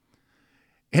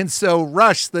 And so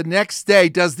Rush the next day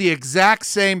does the exact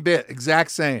same bit,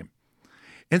 exact same.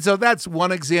 And so that's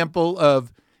one example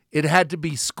of it had to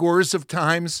be scores of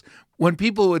times when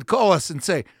people would call us and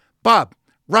say, Bob,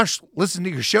 Rush, listen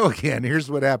to your show again. Here's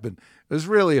what happened. It was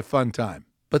really a fun time.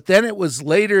 But then it was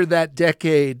later that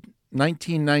decade,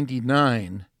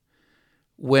 1999,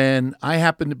 when I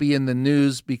happened to be in the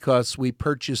news because we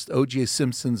purchased O.J.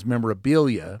 Simpson's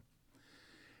memorabilia.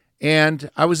 And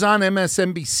I was on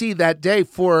MSNBC that day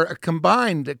for a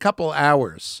couple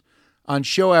hours on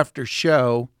show after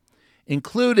show,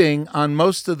 including on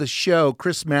most of the show,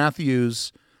 Chris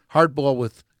Matthews, Hardball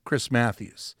with Chris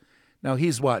Matthews. Now,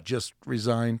 he's just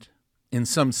resigned in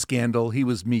some scandal. He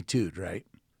was Me Too'd, right?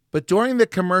 But during the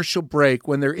commercial break,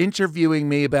 when they're interviewing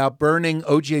me about burning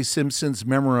O.J. Simpson's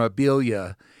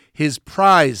memorabilia, his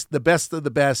prize, the best of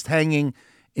the best, hanging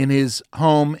in his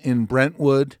home in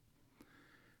Brentwood,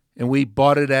 and we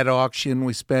bought it at auction.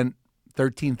 We spent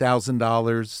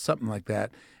 $13,000, something like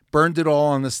that. Burned it all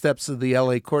on the steps of the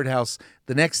L.A. courthouse.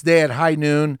 The next day at high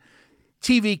noon,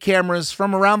 TV cameras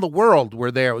from around the world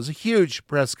were there. It was a huge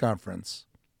press conference.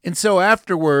 And so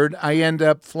afterward, I end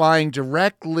up flying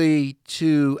directly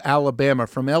to Alabama,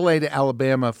 from L.A. to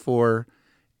Alabama for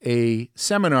a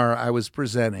seminar I was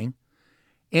presenting.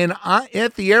 And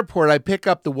at the airport, I pick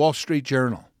up the Wall Street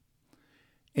Journal.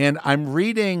 And I'm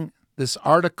reading this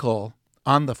article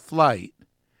on the flight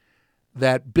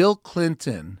that Bill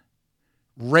Clinton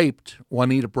raped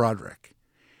Juanita Broaddrick.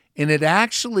 And it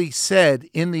actually said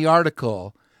in the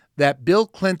article that Bill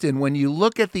Clinton, when you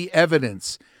look at the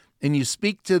evidence and you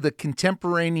speak to the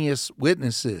contemporaneous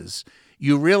witnesses,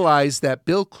 you realize that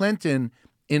Bill Clinton,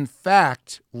 in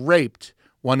fact, raped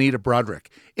Juanita Broaddrick.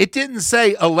 It didn't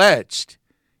say alleged.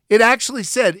 It actually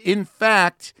said, in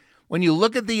fact, when you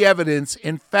look at the evidence,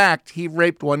 in fact, he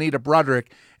raped Juanita Broaddrick.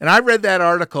 And I read that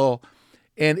article,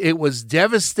 and it was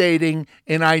devastating,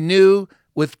 and I knew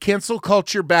with cancel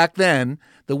culture back then,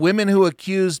 the women who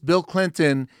accused Bill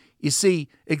Clinton, you see,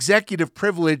 executive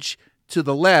privilege to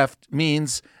the left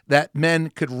means that men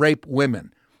could rape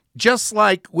women. Just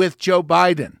like with Joe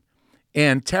Biden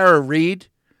and Tara Reid,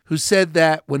 who said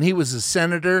that when he was a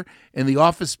senator and the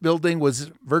office building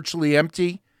was virtually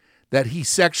empty, that he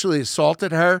sexually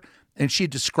assaulted her, and she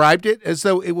described it as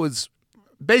though it was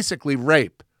basically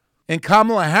rape. And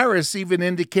Kamala Harris even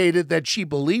indicated that she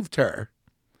believed her.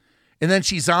 And then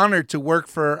she's honored to work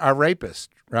for our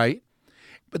rapist, right?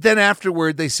 But then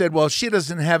afterward, they said, well, she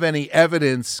doesn't have any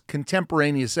evidence,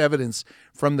 contemporaneous evidence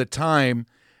from the time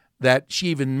that she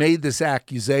even made this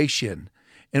accusation.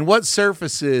 And what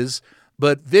surfaces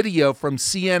but video from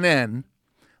CNN,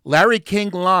 Larry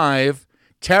King Live,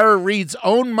 Tara Reid's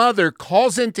own mother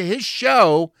calls into his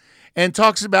show and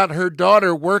talks about her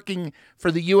daughter working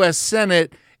for the U.S.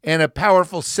 Senate and a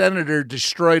powerful senator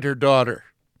destroyed her daughter.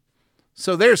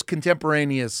 So there's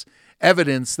contemporaneous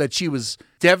evidence that she was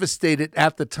devastated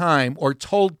at the time, or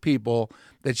told people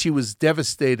that she was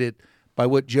devastated by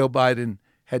what Joe Biden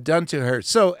had done to her.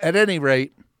 So at any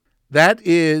rate, that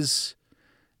is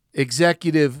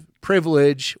executive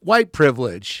privilege, white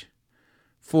privilege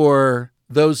for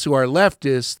those who are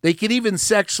leftists. They could even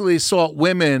sexually assault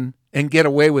women and get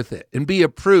away with it and be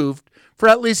approved for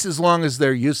at least as long as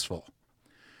they're useful.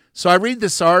 So I read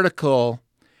this article,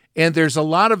 and there's a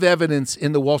lot of evidence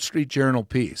in the Wall Street Journal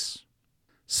piece.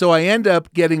 So I end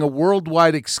up getting a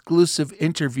worldwide exclusive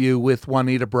interview with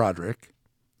Juanita Broaddrick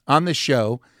on the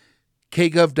show,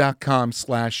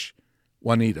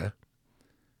 kgov.com/Juanita,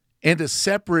 and a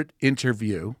separate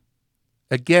interview,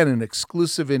 again, an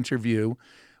exclusive interview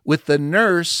with the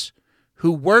nurse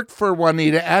who worked for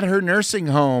Juanita at her nursing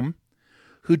home,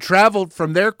 who traveled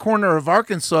from their corner of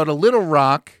Arkansas to Little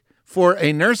Rock for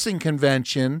a nursing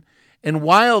convention. And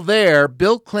while there,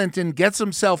 Bill Clinton gets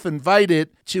himself invited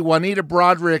to Juanita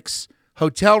Broaddrick's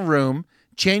hotel room,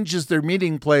 changes their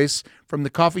meeting place from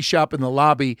the coffee shop in the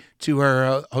lobby to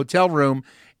her hotel room,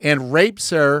 and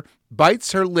rapes her,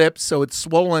 bites her lips so it's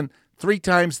swollen 3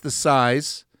 times the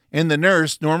size. And the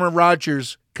nurse, Norma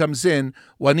Rogers, comes in.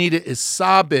 Juanita is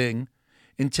sobbing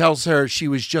and tells her she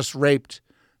was just raped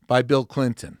by Bill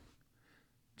Clinton.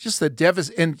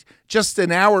 And just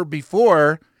an hour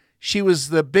before, she was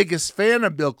the biggest fan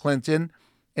of Bill Clinton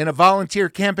and a volunteer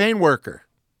campaign worker.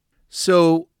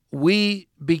 So we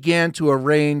began to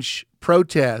arrange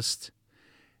protests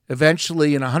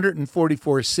eventually in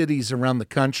 144 cities around the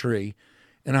country.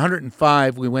 In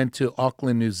 105, we went to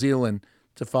Auckland, New Zealand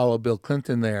to follow Bill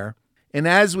Clinton there. And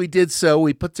as we did so,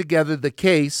 we put together the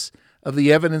case of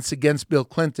the evidence against Bill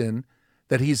Clinton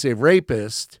that he's a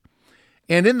rapist.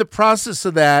 And in the process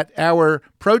of that, our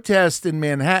protest in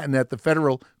Manhattan at the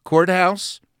federal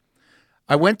courthouse,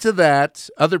 I went to that.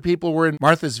 Other people were in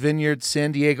Martha's Vineyard,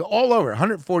 San Diego, all over,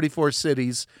 144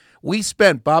 cities. We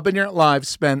spent, Bob and Yurt Live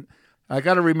spent, I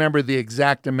got to remember the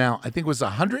exact amount. I think it was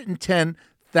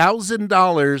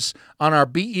 $110,000 on our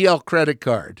BEL credit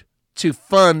card to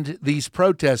fund these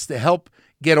protests, to help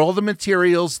get all the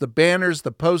materials, the banners,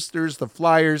 the posters, the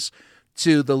flyers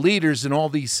to the leaders in all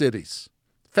these cities.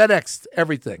 FedEx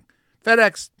everything.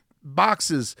 FedEx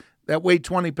boxes that weighed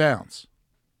 20 pounds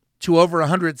to over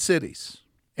 100 cities.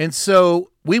 And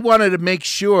so we wanted to make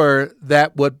sure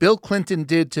that what Bill Clinton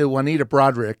did to Juanita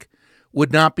Broaddrick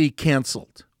would not be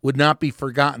canceled, would not be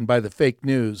forgotten by the fake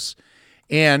news.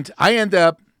 And I end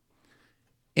up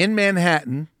in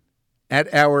Manhattan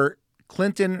at our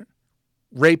Clinton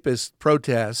rapist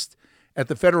protest at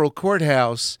the federal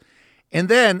courthouse. And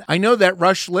then I know that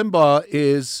Rush Limbaugh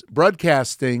is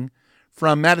broadcasting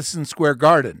from Madison Square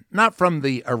Garden, not from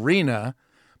the arena,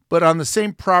 but on the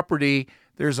same property.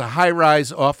 There's a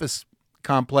high-rise office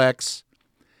complex.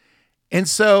 And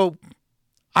so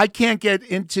I can't get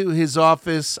into his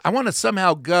office. I want to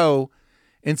somehow go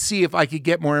and see if I could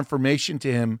get more information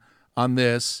to him on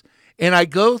this. And I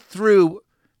go through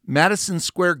Madison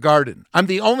Square Garden. I'm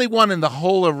the only one in the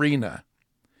whole arena.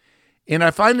 And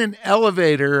I find an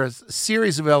elevator, a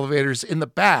series of elevators in the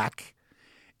back,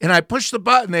 and I push the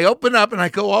button. They open up, and I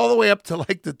go all the way up to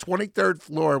like the 23rd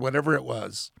floor, whatever it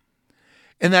was.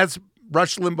 And that's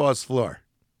Rush Limbaugh's floor.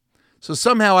 So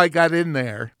somehow I got in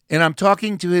there, and I'm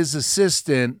talking to his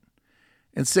assistant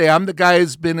and say, I'm the guy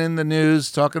who's been in the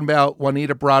news talking about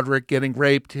Juanita Broaddrick getting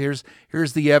raped. Here's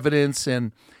the evidence,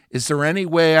 and is there any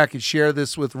way I could share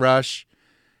this with Rush?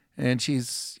 And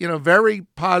she's, very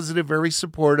positive, very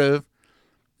supportive.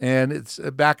 And it's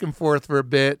back and forth for a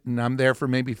bit, and I'm there for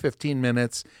maybe 15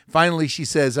 minutes. Finally, she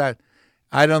says, I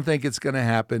don't think it's going to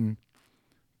happen,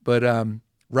 but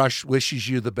Rush wishes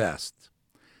you the best.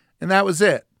 And that was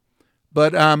it.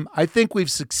 But I think we've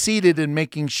succeeded in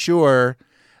making sure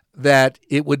that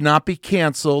it would not be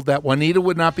canceled, that Juanita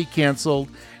would not be canceled,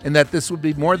 and that this would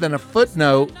be more than a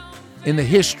footnote in the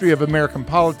history of American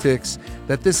politics,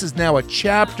 that this is now a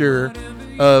chapter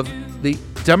of the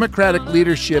Democratic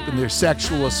leadership in their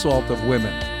sexual assault of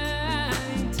women.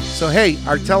 So, hey,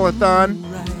 our telethon,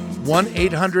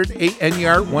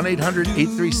 1-800-8-NYART,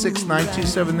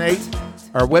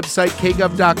 1-800-836-9278, our website,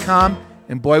 kgov.com,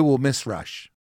 and boy, we'll miss Rush.